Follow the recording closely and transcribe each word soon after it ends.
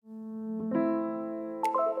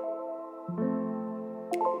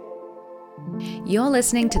You're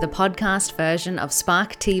listening to the podcast version of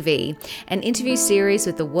Spark TV, an interview series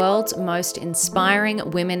with the world's most inspiring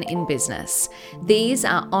women in business. These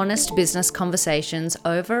are honest business conversations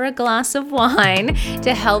over a glass of wine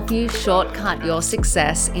to help you shortcut your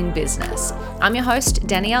success in business. I'm your host,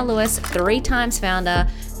 Danielle Lewis, 3 times founder,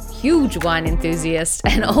 huge wine enthusiast,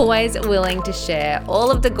 and always willing to share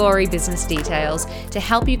all of the gory business details to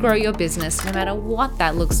help you grow your business no matter what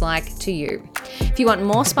that looks like to you. If you want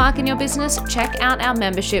more spark in your business, check out our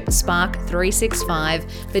membership Spark 365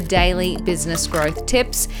 for daily business growth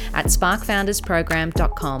tips at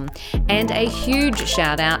sparkfoundersprogram.com. And a huge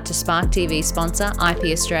shout out to Spark TV sponsor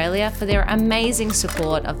IP Australia for their amazing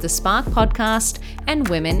support of the Spark podcast and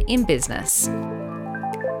women in business.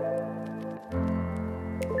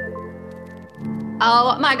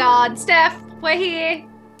 Oh my God, Steph, we're here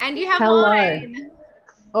and you have wine.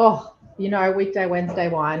 Oh, weekday, Wednesday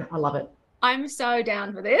wine. I love it. I'm so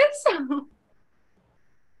down for this.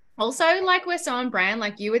 Also, we're so on brand,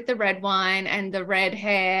 you with the red wine and the red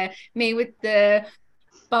hair, me with the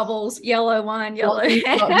bubbles, yellow wine, yellow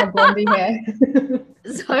hair. Got my blondie hair.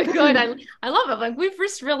 So good. I love it. We've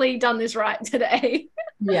just really done this right today.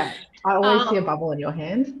 Yeah, I always see a bubble in your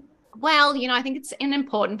hand. Well, I think it's an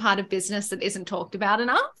important part of business that isn't talked about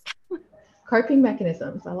enough. Coping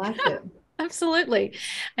mechanisms. I like it. Absolutely.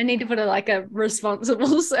 I need to put a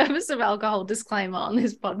responsible service of alcohol disclaimer on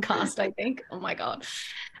this podcast, I think. Oh my God.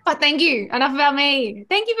 But thank you. Enough about me.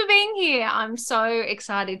 Thank you for being here. I'm so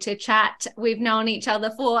excited to chat. We've known each other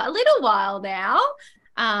for a little while now.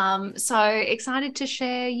 So excited to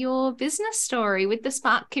share your business story with the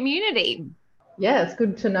Spark community. Yeah, it's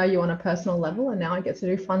good to know you on a personal level, and now I get to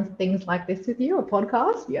do fun things like this with you, a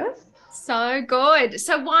podcast. Yes. So good.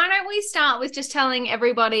 So why don't we start with just telling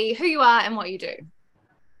everybody who you are and what you do?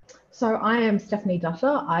 So I am Stephanie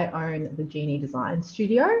Dutta. I own the Genie Design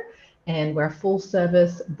Studio, and we're a full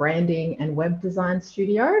service branding and web design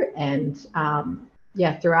studio. And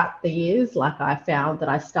throughout the years, I found that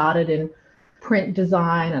I started in print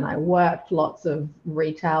design and I worked lots of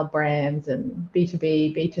retail brands and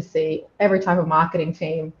B2B, B2C, every type of marketing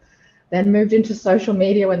team. Then moved into social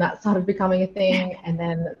media when that started becoming a thing, and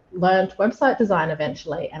then learned website design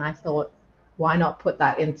eventually. And I thought, why not put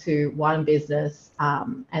that into one business,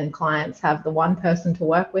 and clients have the one person to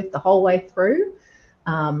work with the whole way through.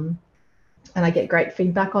 And I get great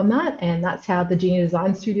feedback on that. And that's how the Genie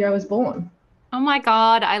Design Studio was born. Oh my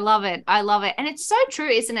God, I love it. I love it. And it's so true,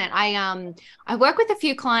 isn't it? I work with a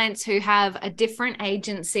few clients who have a different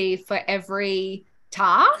agency for every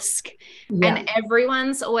task, and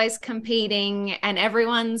everyone's always competing and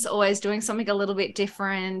everyone's always doing something a little bit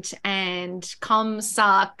different, and comms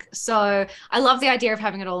suck. So I love the idea of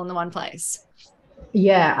having it all in the one place.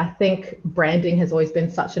 Yeah, I think branding has always been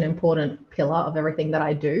such an important pillar of everything that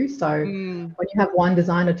I do. So when you have one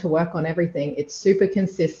designer to work on everything, it's super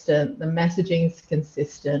consistent. The messaging's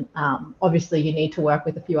consistent. Obviously, you need to work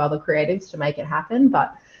with a few other creatives to make it happen.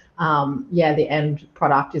 But the end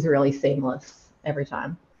product is really seamless every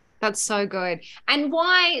time. That's so good. And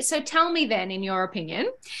why? So tell me then, in your opinion,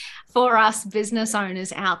 for us business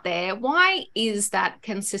owners out there, why is that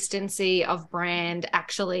consistency of brand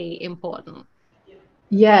actually important?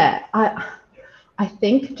 Yeah, I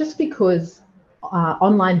think just because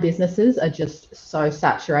online businesses are just so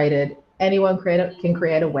saturated. Anyone can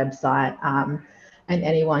create a website, and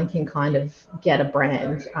anyone can kind of get a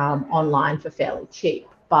brand online for fairly cheap.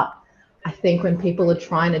 But I think when people are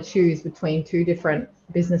trying to choose between 2 different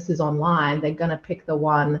businesses online, they're going to pick the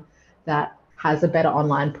one that has a better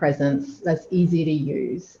online presence, that's easy to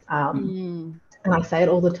use. And I say it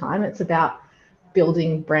all the time, it's about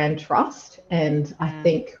building brand trust. And I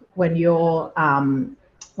think when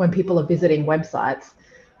people are visiting websites,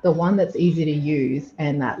 the one that's easy to use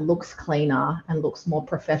and that looks cleaner and looks more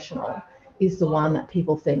professional is the one that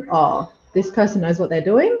people think, oh, this person knows what they're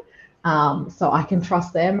doing, so I can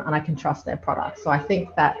trust them and I can trust their product. So I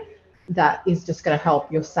think that is just going to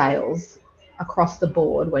help your sales across the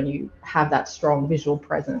board when you have that strong visual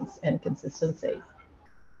presence and consistency.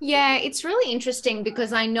 Yeah, it's really interesting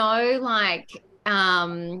because I know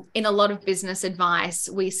in a lot of business advice,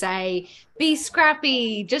 we say, be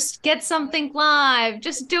scrappy, just get something live,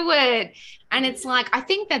 just do it. And it's I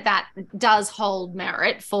think that does hold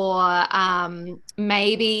merit for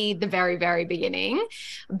maybe the very, very beginning.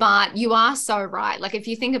 But you are so right. If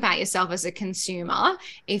you think about yourself as a consumer,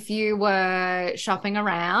 if you were shopping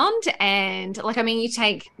around and you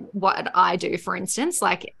take what I do, for instance,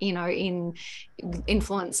 in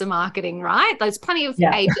influencer marketing, right? There's plenty of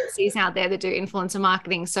agencies out there that do influencer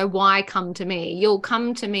marketing. So why come to me? You'll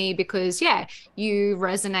come to me because, you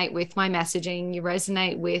resonate with my messaging, you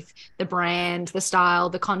resonate with the brand, brand, the style,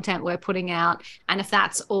 the content we're putting out. And if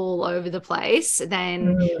that's all over the place,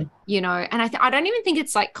 then, and I don't even think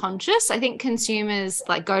it's like conscious. I think consumers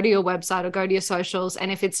like go to your website or go to your socials,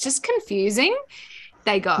 and if it's just confusing,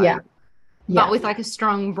 they go. Yeah. But with like a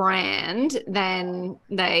strong brand, then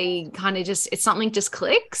they kind of it's something just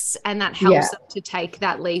clicks, and that helps them to take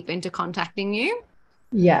that leap into contacting you.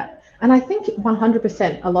 Yeah. And I think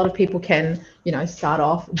 100% a lot of people can, start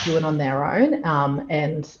off, do it on their own,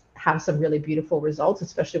 and have some really beautiful results,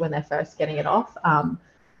 especially when they're first getting it off,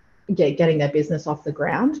 getting their business off the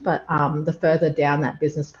ground. But the further down that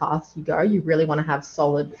business path you go, you really want to have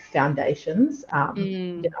solid foundations,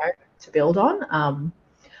 to build on.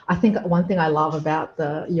 I think one thing I love about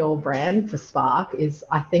your brand for Spark is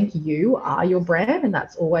I think you are your brand, and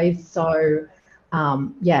that's always so,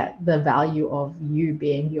 the value of you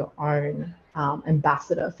being your own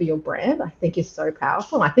ambassador for your brand, I think is so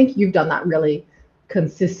powerful. And I think you've done that really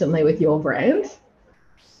consistently with your brand.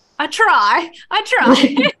 I try. I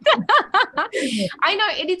know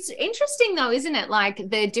it's interesting though, isn't it? Like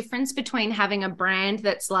the difference between having a brand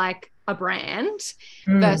that's like a brand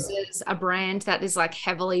versus a brand that is like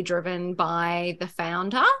heavily driven by the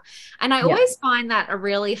founder. And I always find that a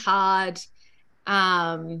really hard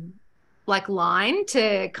like line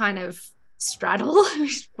to kind of straddle,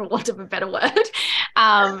 for want of a better word,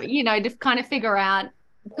 to kind of figure out,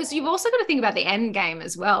 because you've also got to think about the end game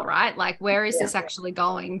as well, right? Like, where is this actually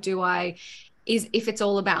going? If it's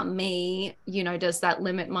all about me, does that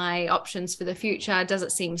limit my options for the future? Does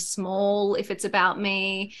it seem small if it's about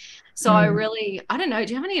me? So I don't know.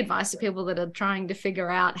 Do you have any advice to people that are trying to figure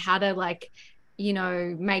out how to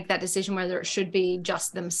make that decision, whether it should be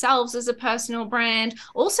just themselves as a personal brand?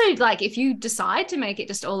 Also, like if you decide to make it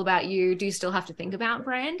just all about you, do you still have to think about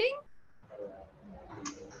branding?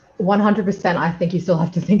 100%. I think you still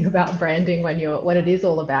have to think about branding when it is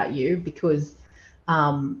all about you, because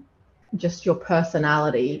just your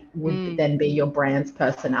personality would then be your brand's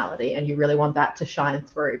personality, and you really want that to shine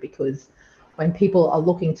through, because when people are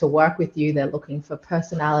looking to work with you, they're looking for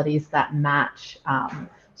personalities that match.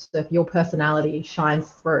 So if your personality shines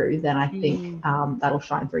through, then I think that'll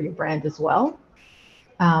shine through your brand as well.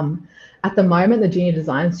 At the moment, the Junior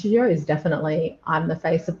Design Studio is definitely, I'm the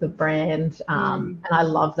face of the brand, and I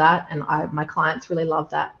love that, and my clients really love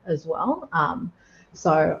that as well.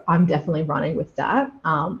 So I'm definitely running with that.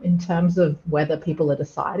 In terms of whether people are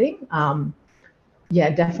deciding,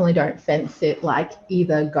 definitely don't fence it. Like,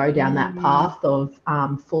 either go down that path of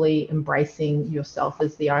fully embracing yourself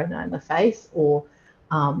as the owner and the face, or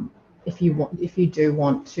if you do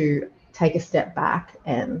want to take a step back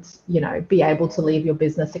and be able to leave your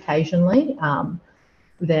business occasionally,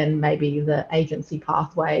 then maybe the agency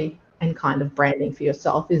pathway and kind of branding for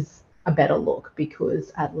yourself is a better look,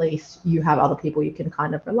 because at least you have other people you can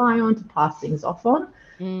kind of rely on to pass things off on.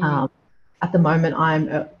 At the moment,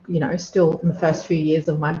 I'm still in the first few years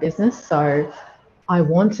of my business, so I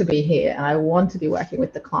want to be here and I want to be working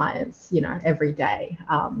with the clients every day,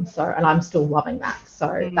 and I'm still loving that.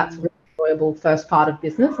 So that's really enjoyable first part of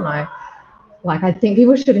business, and I think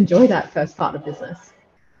people should enjoy that first part of business.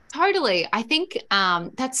 Totally. I think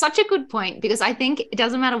that's such a good point, because I think it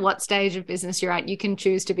doesn't matter what stage of business you're at, you can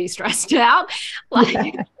choose to be stressed out.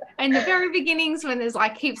 In the very beginnings, when there's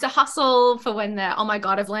like heaps of hustle for when oh my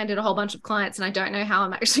God, I've landed a whole bunch of clients and I don't know how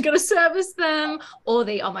I'm actually going to service them, or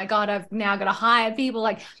oh my God, I've now got to hire people.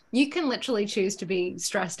 Like, you can literally choose to be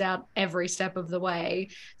stressed out every step of the way.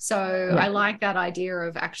 So I like that idea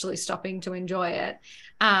of actually stopping to enjoy it.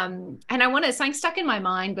 And something stuck in my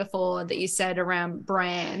mind before that you said around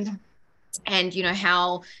brand, and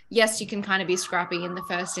how, yes, you can kind of be scrappy in the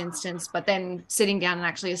first instance, but then sitting down and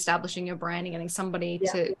actually establishing your brand and getting somebody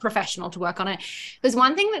professional to work on it. There's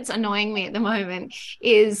one thing that's annoying me at the moment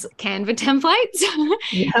is Canva templates.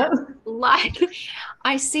 Like,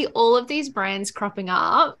 I see all of these brands cropping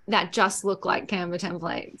up that just look like Canva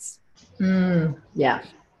templates. And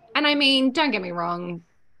I mean, don't get me wrong,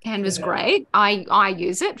 Canva's great. I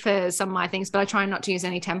use it for some of my things, but I try not to use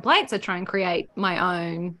any templates. I try and create my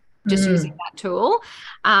own just using that tool.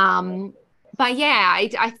 But yeah,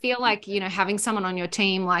 I feel like, having someone on your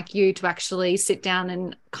team like you to actually sit down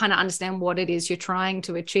and kind of understand what it is you're trying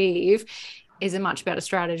to achieve is a much better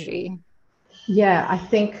strategy. Yeah, I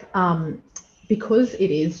think because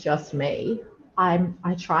it is just me,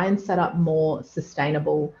 I try and set up more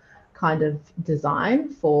sustainable kind of design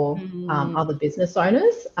for other business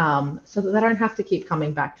owners, so that they don't have to keep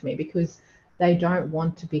coming back to me, because they don't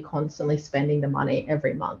want to be constantly spending the money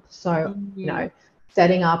every month. So,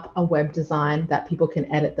 setting up a web design that people can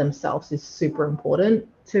edit themselves is super important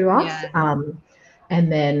to us.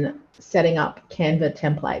 And then setting up Canva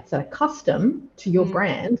templates that are custom to your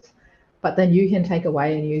brand, but then you can take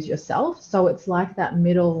away and use yourself. So it's like that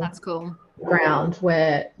middle That's cool. ground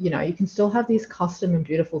where, you know, you can still have these custom and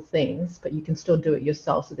beautiful things, but you can still do it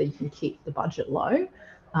yourself so that you can keep the budget low.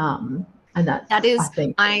 And that's, That I is,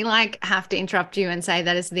 think, I like have to interrupt you and say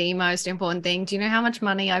that is the most important thing. Do you know how much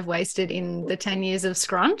money I've wasted in the 10 years of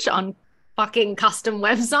Scrunch on fucking custom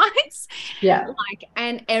websites? yeah, Like,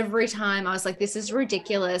 and every time I was like, this is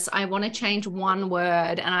ridiculous. I want to change one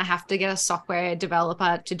word and I have to get a software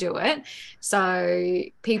developer to do it. So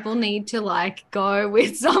people need to like go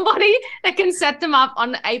with somebody that can set them up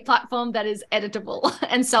on a platform that is editable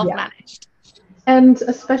and yeah. self-managed. And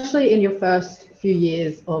especially in your first few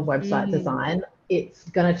years of website design, it's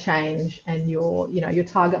going to change, and your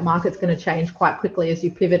target market's going to change quite quickly as you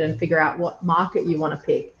pivot and figure out what market you want to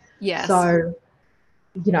pick. Yes. So,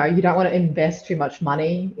 you don't want to invest too much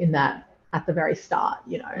money in that at the very start,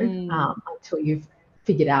 until you've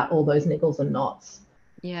figured out all those niggles and knots.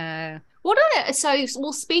 Yeah. Well,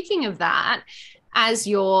 speaking of that, as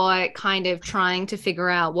you're kind of trying to figure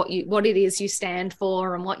out what it is you stand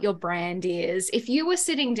for and what your brand is, if you were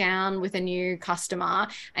sitting down with a new customer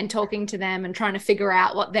and talking to them and trying to figure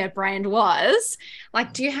out what their brand was,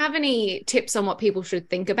 like, do you have any tips on what people should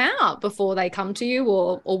think about before they come to you,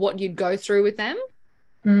 or what you'd go through with them?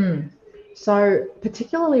 So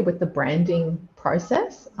particularly with the branding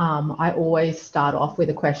process, I always start off with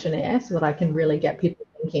a questionnaire so that I can really get people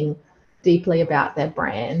thinking deeply about their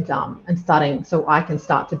brand, so I can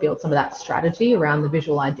start to build some of that strategy around the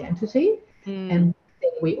visual identity. And one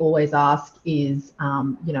thing we always ask is,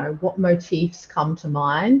 what motifs come to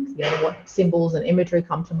mind, what symbols and imagery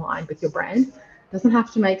come to mind with your brand. It doesn't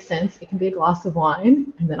have to make sense. It can be a glass of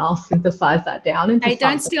wine, and then I'll synthesize that down into Hey,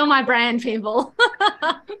 don't something. steal my brand, people.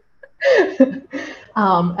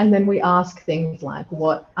 And then we ask things like,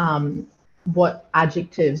 what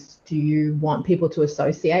adjectives do you want people to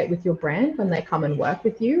associate with your brand when they come and work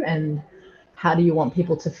with you, and how do you want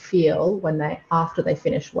people to feel after they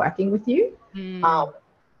finish working with you?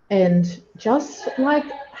 And just like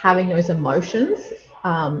having those emotions,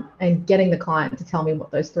 and getting the client to tell me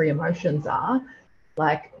what those three emotions are,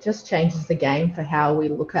 like, just changes the game for how we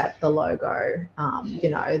look at the logo,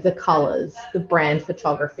 the colors, the brand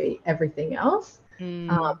photography, everything else. And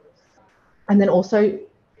then also,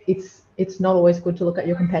 it's not always good to look at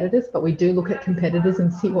your competitors, but we do look at competitors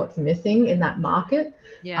and see what's missing in that market.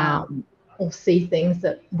 Yeah. Or see things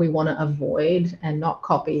that we want to avoid and not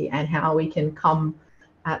copy, and how we can come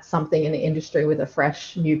at something in the industry with a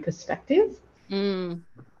fresh new perspective.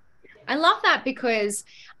 I love that, because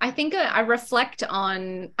I think I reflect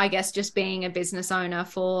on, I guess, just being a business owner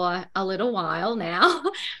for a little while now.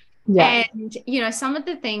 Yeah. And, some of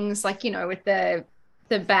the things like, with the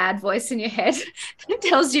bad voice in your head that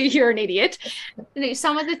tells you you're an idiot.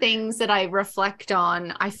 Some of the things that I reflect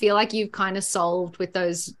on, I feel like you've kind of solved with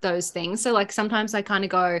those things. So like sometimes I kind of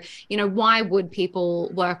go, why would people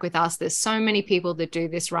work with us? There's so many people that do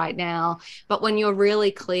this right now. But when you're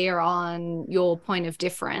really clear on your point of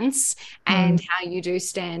difference and how you do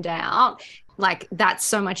stand out, like that's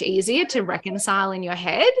so much easier to reconcile in your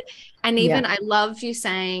head. And even I love you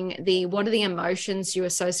saying what are the emotions you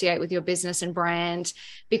associate with your business and brand,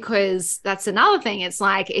 because that's another thing. It's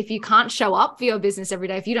like, if you can't show up for your business every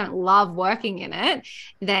day, if you don't love working in it,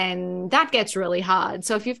 then that gets really hard.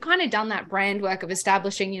 So if you've kind of done that brand work of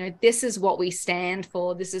establishing, this is what we stand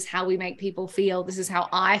for, this is how we make people feel, this is how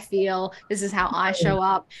I feel, this is how I show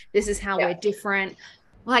up, this is how we're different.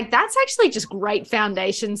 Like, that's actually just great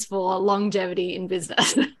foundations for longevity in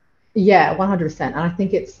business. Yeah, 100%. And I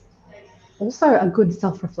think it's also a good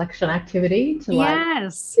self-reflection activity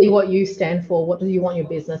to see what you stand for. What do you want your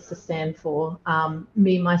business to stand for?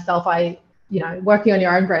 Me, myself, working on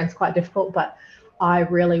your own brand is quite difficult, but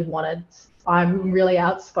I'm really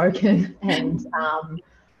outspoken, and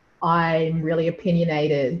I'm really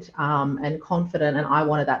opinionated, and confident, and I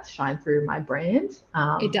wanted that to shine through my brand.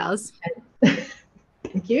 It does.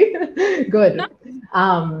 Thank you. Good.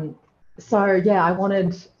 So yeah, I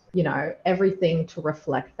wanted, everything to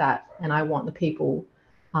reflect that. And I want the people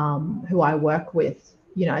who I work with,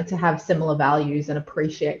 to have similar values and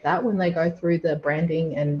appreciate that when they go through the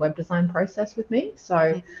branding and web design process with me.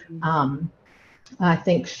 So I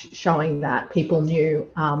think showing that people knew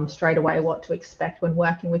straight away what to expect when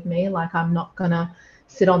working with me. Like, I'm not gonna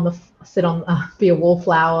be a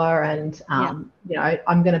wallflower, and I'm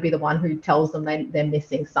going to be the one who tells them they're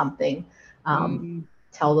missing something.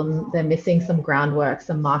 Tell them they're missing some groundwork,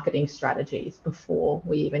 some marketing strategies before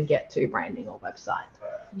we even get to branding or website.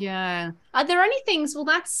 Yeah. Are there any things, well,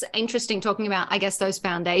 that's interesting talking about, I guess, those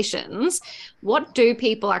foundations. What do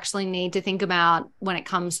people actually need to think about when it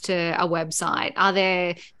comes to a website? Are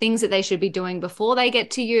there things that they should be doing before they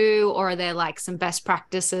get to you, or are there like some best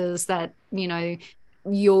practices that,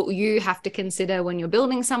 you have to consider when you're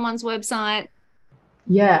building someone's website?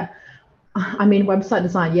 Yeah. I mean, website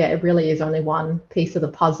design, yeah, it really is only one piece of the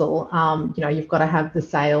puzzle. You've got to have the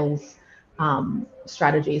sales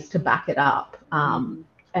strategies to back it up. Mm,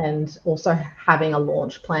 And also having a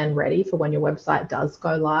launch plan ready for when your website does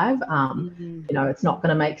go live. mm, It's not going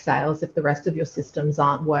to make sales if the rest of your systems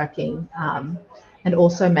aren't working. And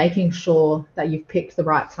also making sure that you've picked the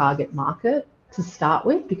right target market to start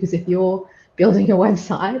with, because if you're building a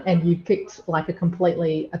website and you picked like a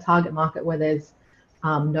target market where there's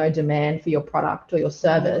no demand for your product or your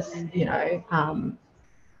service,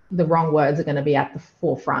 the wrong words are going to be at the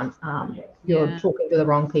forefront. You're yeah. talking to the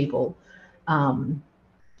wrong people. Um,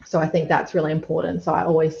 so I think that's really important. So I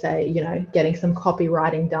always say, getting some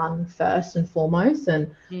copywriting done first and foremost. And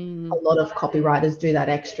a Mm, lot of copywriters do that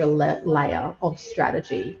extra layer of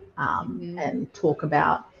strategy yeah. and talk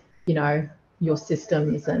about, your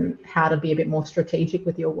systems and how to be a bit more strategic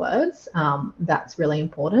with your words. That's really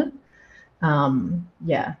important.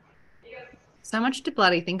 Yeah, So much to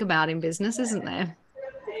bloody think about in business, isn't there?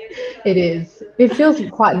 it is. It feels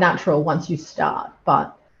quite natural once you start,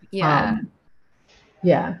 but Yeah. um,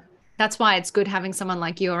 yeah, That's why it's good having someone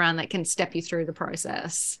like you around that can step you through the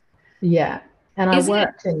process. yeah. And I Is it?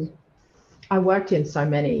 worked in I worked in so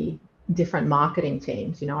many different marketing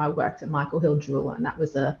teams. I worked at Michael Hill Jeweler, and that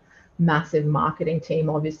was a massive marketing team,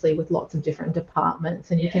 obviously, with lots of different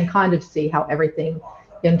departments. And you can kind of see how everything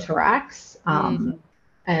interacts. Mm,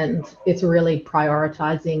 And it's really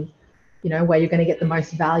prioritizing, where you're going to get the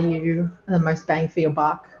most value and the most bang for your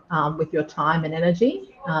buck with your time and energy.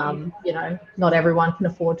 Not everyone can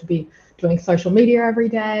afford to be doing social media every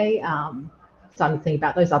day. Starting to think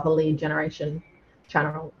about those other lead generation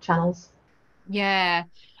channels. yeah.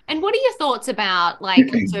 And what are your thoughts about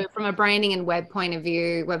like, so from a branding and website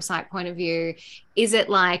point of view, is it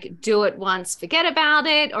like do it once, forget about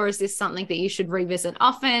it, or is this something that you should revisit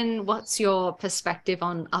often? What's your perspective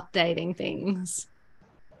on updating things?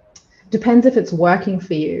 Depends if it's working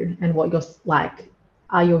for you and what you're like.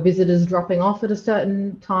 Are your visitors dropping off at a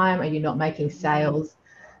certain time? Are you not making Mm, sales?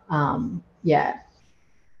 Yeah,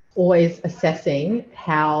 always assessing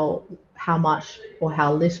how much or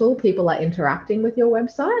how little people are interacting with your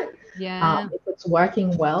website. yeah. If it's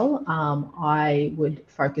working well, I would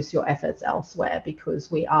focus your efforts elsewhere,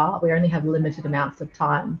 because we only have limited amounts of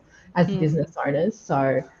time as Mm, business owners.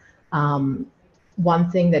 So um, one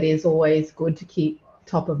thing that is always good to keep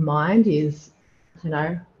top of mind is,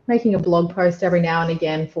 making a blog post every now and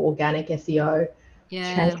again for organic SEO,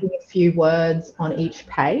 yeah. changing a few words on each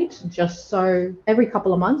page, just so every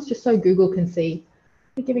couple of months, just so Google can see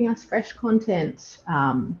you're giving us fresh content.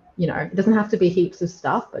 It doesn't have to be heaps of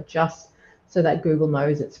stuff, but just so that Google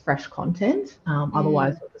knows it's fresh content.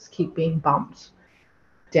 Otherwise, Mm. we'll just keep being bumped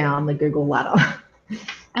down the Google ladder.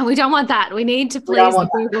 And we don't want that. We need to We don't please the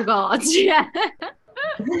want Google gods. Yeah.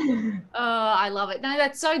 that. Oh, I love it. No,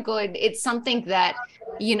 that's so good. It's something that,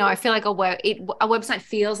 I feel like a website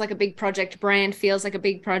feels like a big project, brand feels like a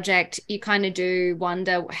big project. You kind of do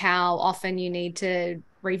wonder how often you need to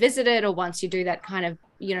revisit it, or once you do that kind of,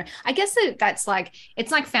 I guess that's like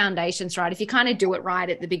it's like foundations, right? If you kind of do it right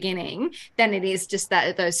at the beginning, then it is just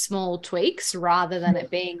that those small tweaks rather than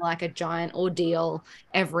it being like a giant ordeal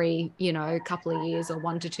every, couple of years or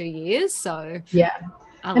 1 to 2 years. So Yeah.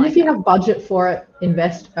 I And if like you it. have budget for it,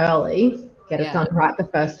 invest early, get it Yeah. done right the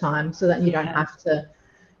first time, so that you don't Yeah. have to,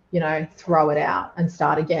 throw it out and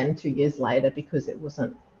start again 2 years later because it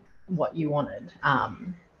wasn't what you wanted.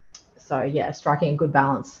 So yeah, striking a good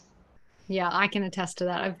balance. Yeah, I can attest to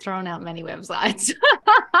that. I've thrown out many websites.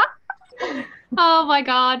 Oh my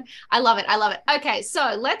God. I love it. I love it. Okay,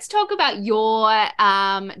 so let's talk about your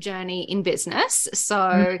journey in business.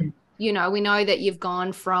 So, we know that you've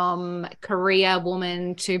gone from career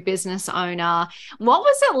woman to business owner. What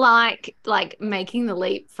was it like making the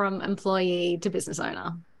leap from employee to business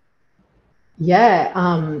owner? Yeah,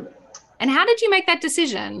 And how did you make that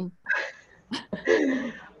decision?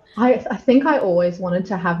 I think I always wanted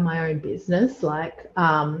to have my own business. Like,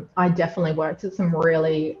 I definitely worked at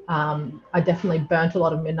I definitely burnt a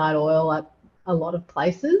lot of midnight oil at a lot of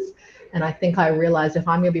places. And I think I realized if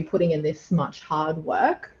I'm going to be putting in this much hard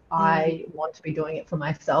work, Mm, I want to be doing it for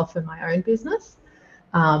myself and my own business.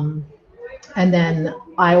 Um, and then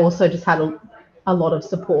I also just had a lot of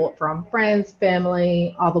support from friends,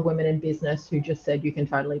 family, other women in business who just said, you can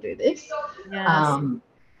totally do this. yes. Um,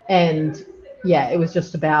 and yeah, it was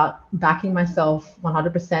just about backing myself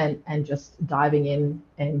 100% and just diving in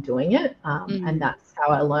and doing it. And Mm. that's how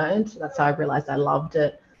I learned. That's how I realized I loved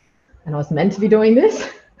it and I was meant to be doing this.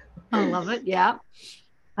 I love it. Yeah.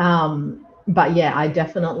 But yeah, I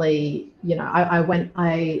definitely,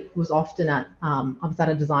 I was often I was at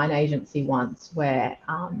a design agency once where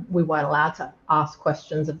we weren't allowed to ask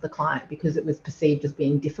questions of the client because it was perceived as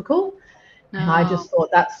being difficult. And I Oh. just thought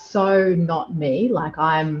that's so not me. Like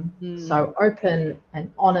I'm Mm. so open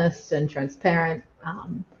and honest and transparent,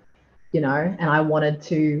 and I wanted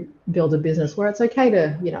to build a business where it's okay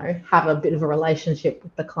to, have a bit of a relationship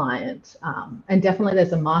with the client. And definitely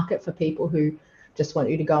there's a market for people who just want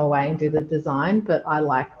you to go away and do the design, but I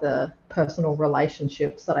like the personal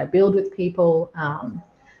relationships that I build with people.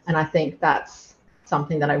 And I think that's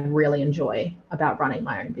something that I really enjoy about running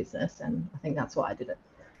my own business. And I think that's why I did it.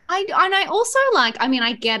 I also like, I mean,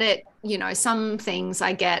 I get it, some things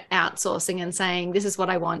I get outsourcing and saying, this is what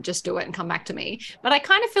I want, just do it and come back to me. But I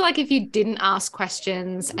kind of feel like if you didn't ask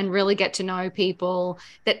questions and really get to know people,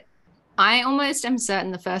 that I almost am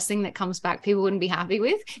certain the first thing that comes back, people wouldn't be happy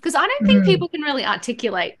with. Because I don't think Mm, people can really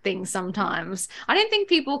articulate things sometimes. I don't think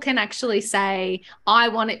people can actually say, I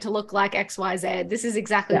want it to look like XYZ. This is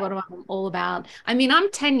exactly yeah. what I'm all about. I mean,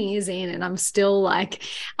 I'm 10 years in and I'm still like,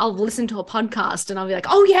 I'll listen to a podcast and I'll be like,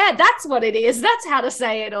 oh, yeah, that's what it is. That's how to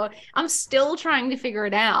say it. Or I'm still trying to figure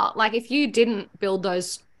it out. Like, if you didn't build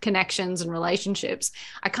those connections and relationships,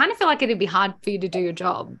 I kind of feel like it'd be hard for you to do your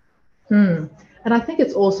job. Mm. And I think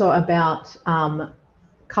it's also about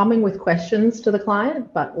coming with questions to the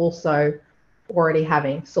client, but also already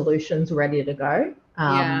having solutions ready to go,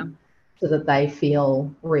 Yeah. so that they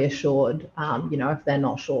feel reassured, if they're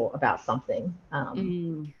not sure about something.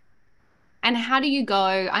 Mm. And how do you go?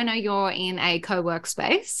 I know you're in a co-work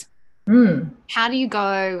space. Mm. How do you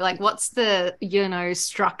go? Like, what's the,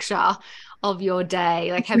 structure of your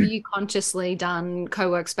day? Like, have you consciously done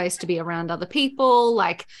co-work space to be around other people?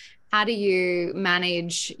 Like, how do you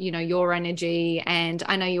manage, your energy? And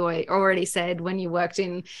I know you already said when you worked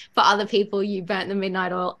in for other people, you burnt the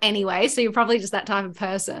midnight oil anyway. So you're probably just that type of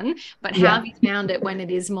person. But how Yeah. have you found it when it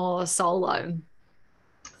is more solo?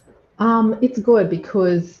 It's good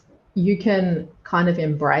because you can kind of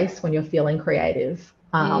embrace when you're feeling creative,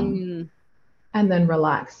 Mm, and then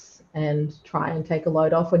relax and try and take a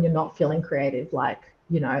load off when you're not feeling creative. Like,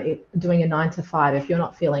 doing a 9 to 5, if you're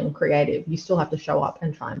not feeling creative, you still have to show up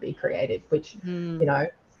and try and be creative, which, you mm. know,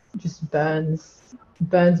 just burns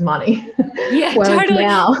money. Yeah, Whereas totally.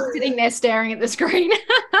 now, Sitting there staring at the screen.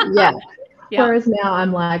 yeah. Yeah. Whereas now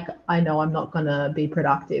I'm like, I know I'm not going to be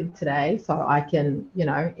productive today, so I can,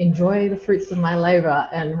 enjoy the fruits of my labor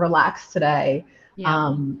and relax today,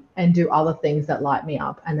 Yeah. and do other things that light me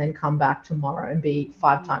up, and then come back tomorrow and be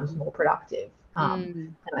 5 times more productive. Mm.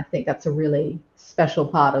 And I think that's a really special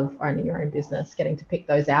part of owning your own business, getting to pick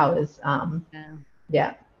those hours. Yeah.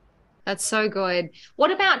 Yeah. That's so good.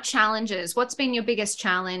 What about challenges? What's been your biggest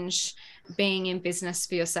challenge being in business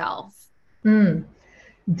for yourself? Mm.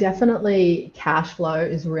 Definitely cash flow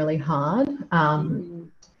is really hard. Mm.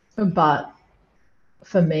 But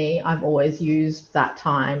for me, I've always used that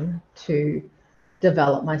time to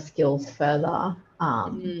develop my skills further,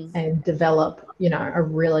 Mm. and develop, a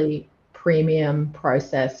really premium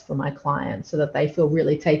process for my clients so that they feel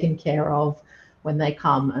really taken care of when they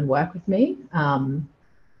come and work with me. And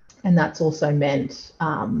that's also meant,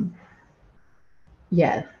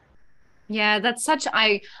 yeah. Yeah, that's such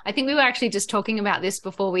I think we were actually just talking about this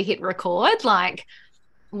before we hit record. Like,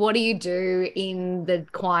 what do you do in the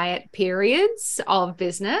quiet periods of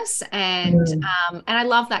business? Mm, And I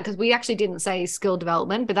love that because we actually didn't say skill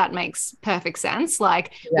development, but that makes perfect sense.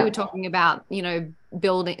 Like, we were yeah. talking about,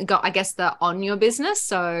 building, I guess, the on your business,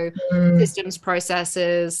 so Mm, systems,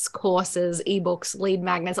 processes, courses, ebooks, lead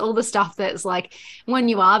magnets, all the stuff that's like when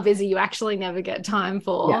you are busy you actually never get time yeah.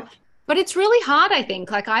 for. But it's really hard, I think.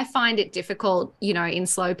 Like, I find it difficult, in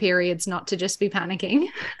slow periods not to just be panicking.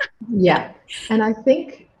 Yeah. And I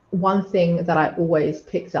think one thing that I always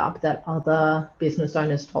picked up that other business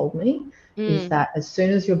owners told me is Mm. that as soon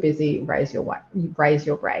as you're busy, raise your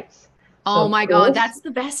rates. So Oh of my God, course, that's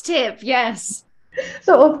the best tip. Yes.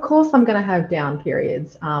 I'm going to have down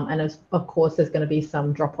periods, and of course, there's going to be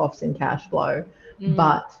some drop-offs in cash flow, Mm,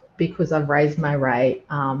 but because I've raised my rate,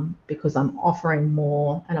 because I'm offering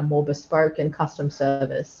more and a more bespoke and custom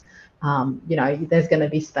service, there's going to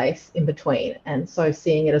be space in between, and so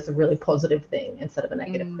seeing it as a really positive thing instead of a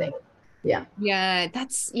negative thing. mm. Yeah. Yeah,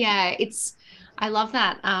 that's, yeah, it's, I love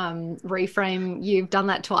that reframe. You've done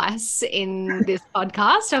that twice in this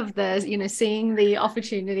podcast of the, seeing the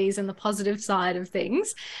opportunities and the positive side of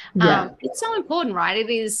things. Yeah. It's so important, right? It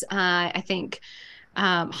is, I think,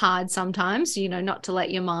 hard sometimes, not to let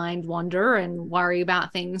your mind wander and worry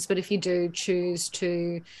about things. But if you do choose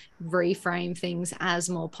to reframe things as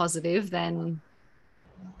more positive, then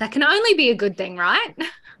that can only be a good thing, right?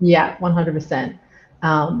 Yeah, 100%.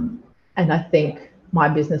 And I think my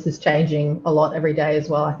business is changing a lot every day as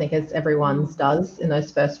well. I think as everyone's does in those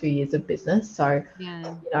first few years of business. So,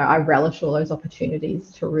 Yeah. I relish all those opportunities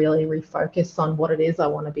to really refocus on what it is I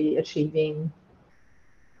want to be achieving.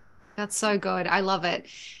 That's so good. I love it.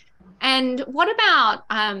 And what about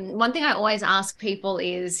one thing I always ask people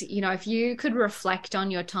is, if you could reflect on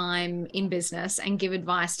your time in business and give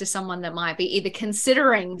advice to someone that might be either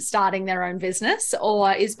considering starting their own business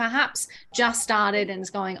or is perhaps just started and is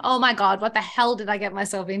going, oh my God, what the hell did I get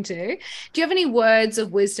myself into? Do you have any words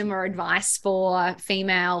of wisdom or advice for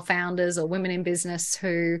female founders or women in business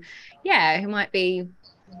who might be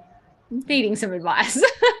needing some advice?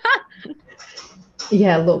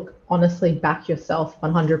 Yeah, look, honestly, back yourself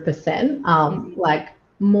 100%. Like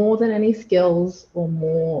more than any skills or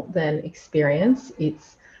more than experience,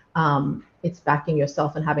 it's backing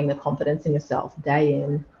yourself and having the confidence in yourself day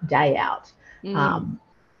in, day out.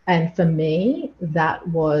 And for me, that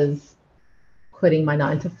was quitting my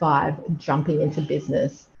 9 to 5, jumping into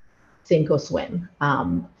business, sink or swim.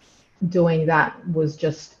 Doing that was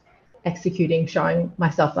just executing, showing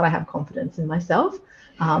myself that I have confidence in myself.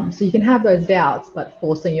 So you can have those doubts, but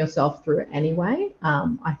forcing yourself through it anyway,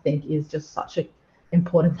 I think is just such an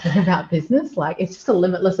important thing about business. Like it's just a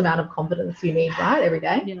limitless amount of confidence you need, right? Every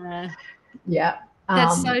day. Yeah. Yeah.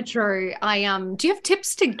 That's so true. Do you have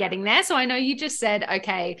tips to getting there? So I know you just said,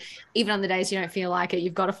 okay, even on the days you don't feel like it,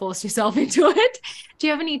 you've got to force yourself into it. Do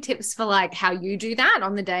you have any tips for like how you do that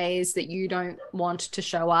on the days that you don't want to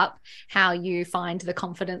show up, how you find the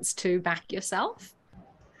confidence to back yourself?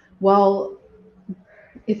 Well,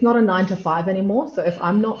 it's not a 9 to 5 anymore. So if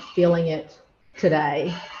I'm not feeling it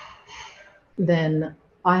today, then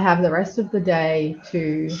I have the rest of the day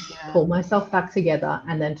to pull myself back together,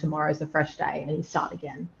 and then tomorrow's a fresh day and you start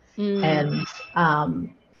again. And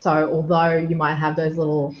so although you might have those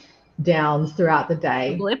little downs throughout the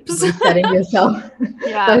day, Blips. resetting yourself,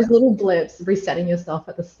 Yeah. those little blips, resetting yourself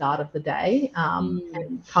at the start of the day,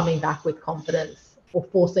 and coming back with confidence or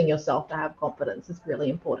forcing yourself to have confidence is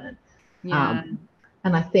really important. Yeah.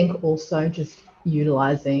 And I think also just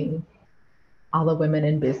utilizing other women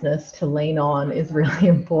in business to lean on is really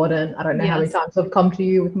important. I don't know how many Yes. times I've come to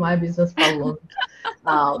you with my business problems.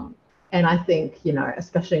 And I think,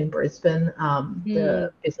 especially in Brisbane,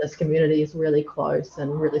 the business community is really close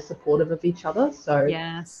and really supportive of each other. So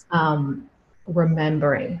Yes.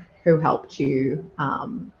 Remembering who helped you,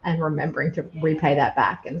 and remembering to repay that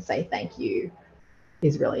back and say thank you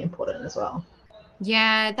is really important as well.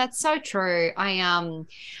 Yeah, that's so true.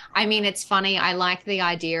 I mean, it's funny. I like the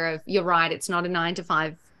idea of, you're right, it's not a 9 to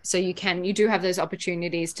 5. So you do have those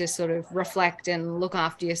opportunities to sort of reflect and look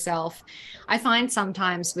after yourself. I find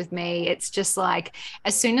sometimes with me, it's just like,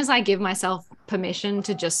 as soon as I give myself permission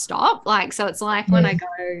to just stop, like, so it's like when I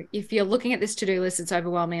go, if you're looking at this to-do list, it's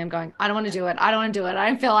overwhelming. I'm going, I don't want to do it. I don't want to do it. I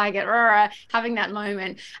don't feel like it. Having that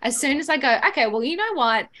moment. As soon as I go, okay, well, you know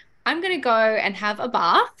what? I'm going to go and have a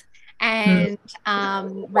bath and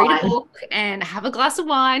read a book and have a glass of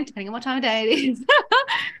wine, depending on what time of day it is.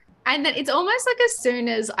 And then it's almost like as soon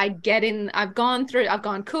as I get in, I've gone,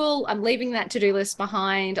 cool, I'm leaving that to-do list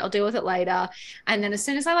behind. I'll deal with it later. And then as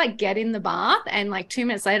soon as I like get in the bath and like 2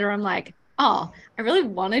 minutes later, I'm like, oh, I really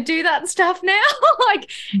want to do that stuff now. Like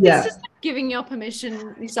it's just like giving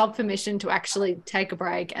yourself permission to actually take a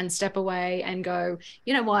break and step away and go,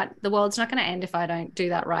 you know what? The world's not going to end if I don't do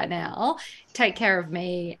that right now. Take care of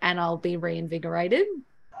me and I'll be reinvigorated.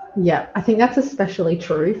 Yeah, I think that's especially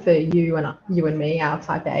true for you and me, our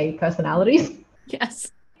type A personalities.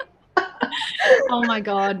 Yes. Oh my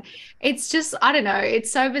God. It's just, I don't know.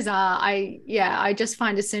 It's so bizarre. I just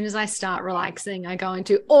find as soon as I start relaxing, I go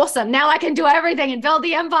into awesome. Now I can do everything and build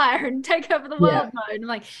the empire and take over the world mode. And I'm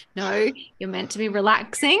like, no, you're meant to be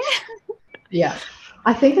relaxing. Yeah.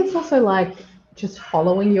 I think it's also like just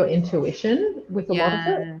following your intuition with a lot of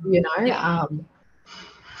it, Yeah.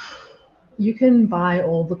 You can buy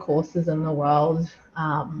all the courses in the world,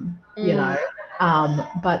 but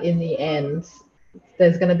in the end,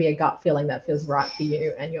 there's going to be a gut feeling that feels right for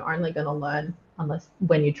you, and you're only going to learn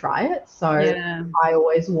when you try it. So I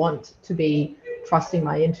always want to be trusting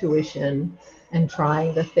my intuition and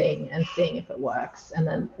trying the thing and seeing if it works, and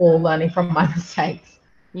then all learning from my mistakes.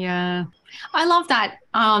 Yeah. I love that.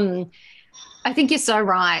 I think you're so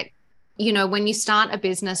right. You know, when you start a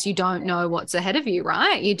business, you don't know what's ahead of you,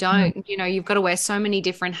 right? You Mm. don't, you've got to wear so many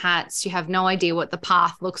different hats. You have no idea what the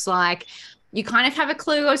path looks like. You kind of have a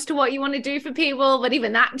clue as to what you want to do for people, but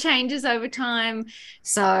even that changes over time.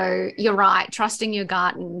 So you're right, trusting your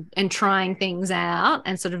gut and trying things out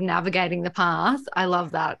and sort of navigating the path. I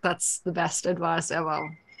love that. That's the best advice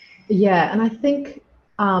ever. Yeah, and I think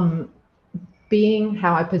um, being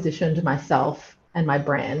how I positioned myself and my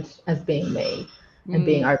brand as being me and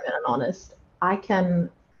being Mm, open and honest, I can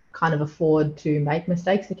kind of afford to make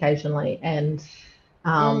mistakes occasionally and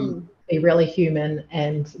mm, be really human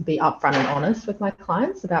and be upfront and honest with my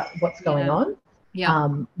clients about what's going yeah. on. Yeah.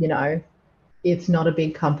 You know, it's not a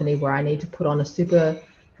big company where I need to put on a super,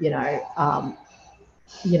 you know,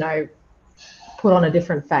 you know, put on a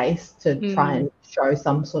different face to try Mm, and show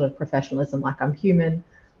some sort of professionalism, like I'm human.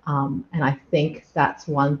 And I think that's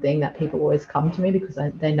one thing that people always come to me because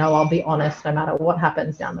they know I'll be honest no matter what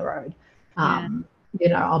happens down the road. yeah.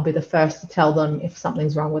 I'll be the first to tell them if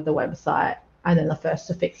something's wrong with the website and then the first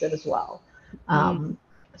to fix it as well. Mm.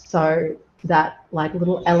 So that like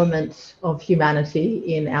little element of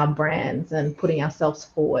humanity in our brands and putting ourselves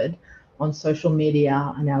forward on social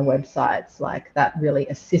media and our websites, like that really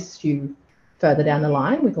assists you further down the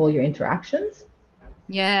line with all your interactions.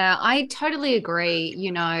 Yeah, I totally agree.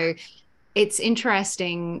 It's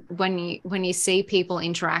interesting when you see people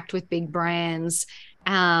interact with big brands,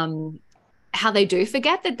 um, how they do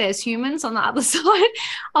forget that there's humans on the other side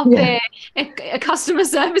of Yeah. their customer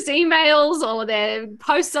service emails or their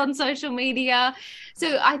posts on social media.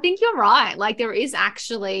 So I think you're right. Like there is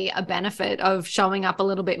actually a benefit of showing up a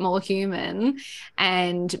little bit more human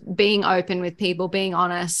and being open with people, being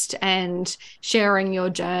honest and sharing your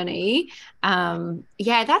journey.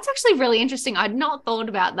 Yeah, that's actually really interesting. I'd not thought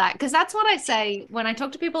about that because that's what I say when I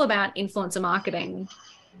talk to people about influencer marketing.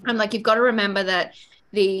 I'm like, you've got to remember that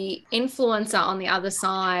the influencer on the other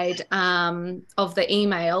side of the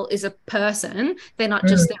email is a person. They're not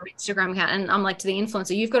just Mm, their Instagram account. And I'm like, to the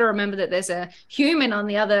influencer, you've got to remember that there's a human on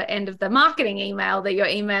the other end of the marketing email that you're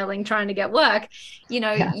emailing trying to get work.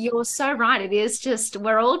 yeah. You're so right. It is just,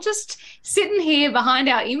 we're all just sitting here behind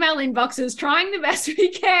our email inboxes trying the best we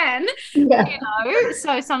can. Yeah.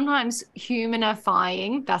 So sometimes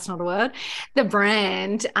humanifying, that's not a word, the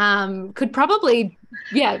brand could probably,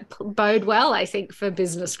 yeah, bode well, I think, for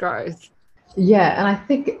business growth. Yeah. And I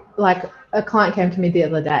think like a client came to me the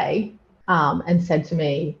other day and said to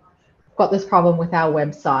me, got this problem with our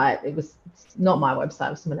website. It's not my website,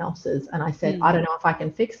 it was someone else's. And I said, I Mm, don't know if I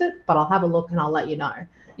can fix it, but I'll have a look and I'll let you know.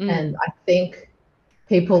 And mm, I think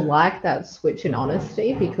people like that switch in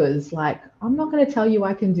honesty because like I'm not going to tell you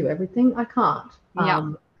I can do everything. I can't.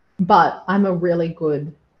 yeah. But I'm a really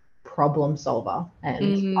good problem solver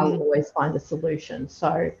and I will Mm, always find a solution.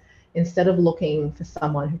 So instead of looking for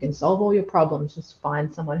someone who can solve all your problems, just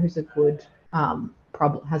find someone who's a good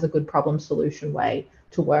problem has a good problem solution way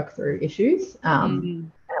to work through issues. mm.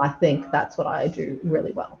 And I think that's what I do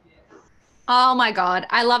really well. Oh my God,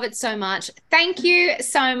 I love it so much. Thank you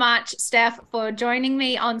so much, Steph, for joining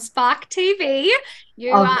me on Spark TV.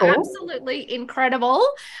 You Of are course. absolutely incredible.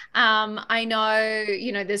 I know,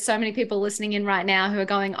 there's so many people listening in right now who are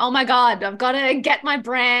going, oh my God, I've got to get my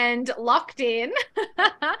brand locked in.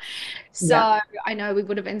 Yeah. So I know we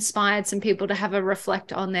would have inspired some people to have a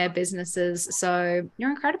reflect on their businesses. So you're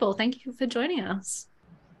incredible. Thank you for joining us.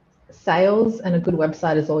 Sales and a good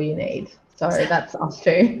website is all you need. So that's us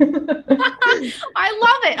too. I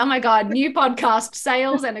love it. Oh my God. New podcast,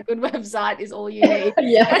 sales and a good website is all you need.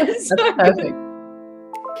 Yeah, That's that's so good. perfect.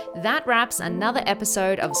 That wraps another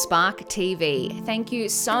episode of Spark TV. Thank you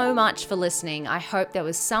so much for listening. I hope there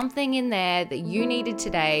was something in there that you needed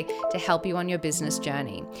today to help you on your business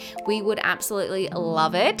journey. We would absolutely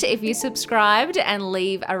love it if you subscribed and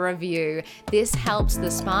leave a review. This helps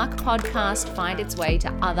the Spark podcast find its way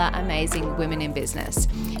to other amazing women in business.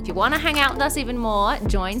 If you want to hang out with us even more,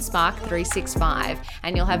 join Spark 365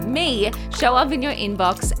 and you'll have me show up in your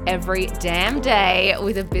inbox every damn day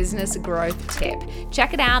with a business growth tip.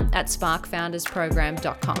 Check it out at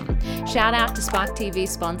sparkfoundersprogram.com. Shout out to Spark TV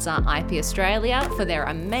sponsor IP Australia for their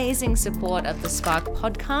amazing support of the Spark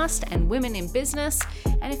podcast and women in business.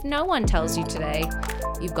 And if no one tells you today,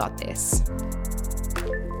 you've got this.